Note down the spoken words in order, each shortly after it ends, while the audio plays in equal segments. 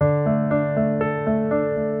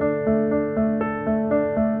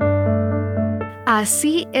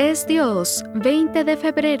Así es Dios, 20 de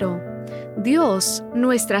febrero. Dios,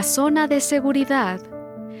 nuestra zona de seguridad.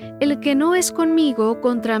 El que no es conmigo,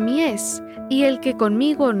 contra mí es, y el que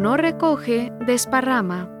conmigo no recoge,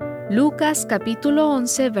 desparrama. Lucas capítulo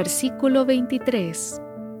 11, versículo 23.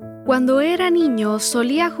 Cuando era niño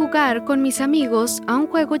solía jugar con mis amigos a un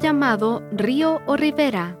juego llamado río o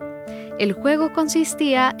ribera. El juego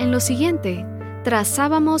consistía en lo siguiente: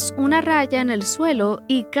 trazábamos una raya en el suelo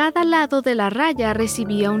y cada lado de la raya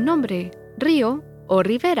recibía un nombre, río o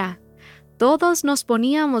ribera. Todos nos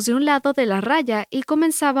poníamos de un lado de la raya y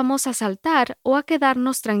comenzábamos a saltar o a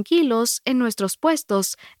quedarnos tranquilos en nuestros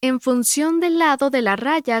puestos en función del lado de la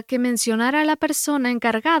raya que mencionara la persona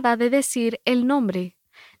encargada de decir el nombre.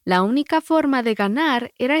 La única forma de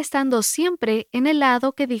ganar era estando siempre en el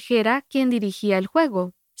lado que dijera quien dirigía el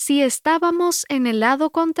juego. Si estábamos en el lado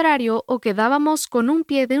contrario o quedábamos con un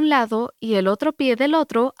pie de un lado y el otro pie del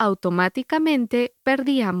otro, automáticamente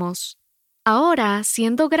perdíamos. Ahora,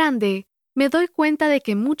 siendo grande, me doy cuenta de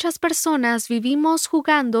que muchas personas vivimos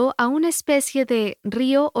jugando a una especie de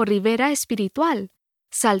río o ribera espiritual,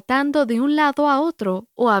 saltando de un lado a otro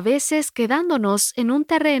o a veces quedándonos en un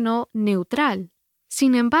terreno neutral.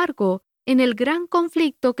 Sin embargo, en el gran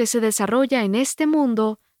conflicto que se desarrolla en este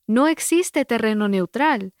mundo, no existe terreno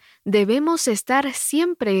neutral. Debemos estar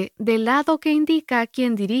siempre del lado que indica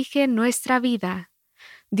quien dirige nuestra vida.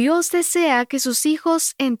 Dios desea que sus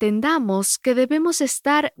hijos entendamos que debemos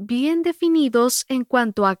estar bien definidos en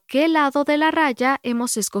cuanto a qué lado de la raya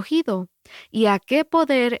hemos escogido y a qué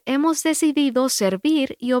poder hemos decidido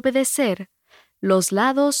servir y obedecer. Los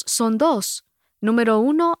lados son dos. Número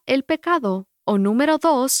 1, el pecado, o número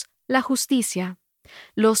 2, la justicia.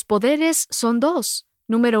 Los poderes son dos.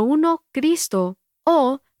 Número 1, Cristo,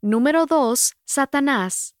 o número 2,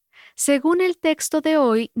 Satanás. Según el texto de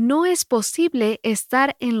hoy, no es posible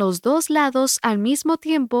estar en los dos lados al mismo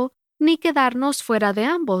tiempo ni quedarnos fuera de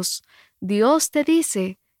ambos. Dios te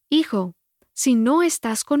dice: hijo, si no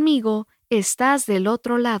estás conmigo, estás del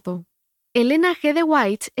otro lado. Elena G. de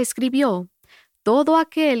White escribió: todo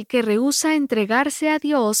aquel que rehúsa entregarse a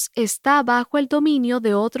Dios está bajo el dominio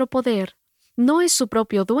de otro poder. No es su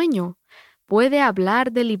propio dueño. Puede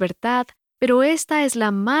hablar de libertad, pero esta es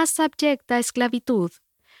la más abyecta esclavitud.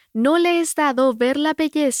 No le es dado ver la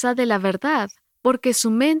belleza de la verdad, porque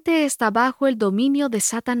su mente está bajo el dominio de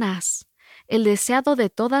Satanás. El deseado de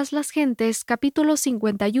todas las gentes, capítulo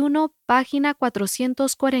 51, página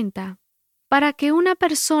 440. Para que una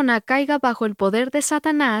persona caiga bajo el poder de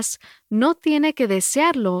Satanás, no tiene que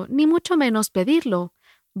desearlo, ni mucho menos pedirlo.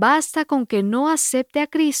 Basta con que no acepte a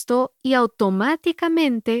Cristo y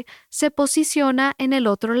automáticamente se posiciona en el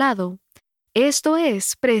otro lado. Esto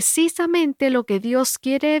es precisamente lo que Dios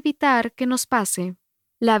quiere evitar que nos pase.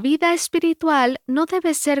 La vida espiritual no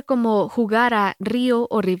debe ser como jugar a río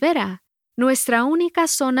o ribera. Nuestra única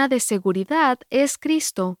zona de seguridad es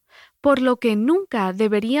Cristo, por lo que nunca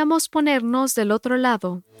deberíamos ponernos del otro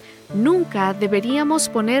lado. Nunca deberíamos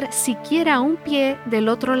poner siquiera un pie del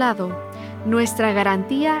otro lado. Nuestra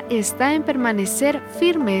garantía está en permanecer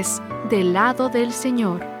firmes del lado del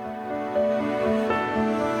Señor.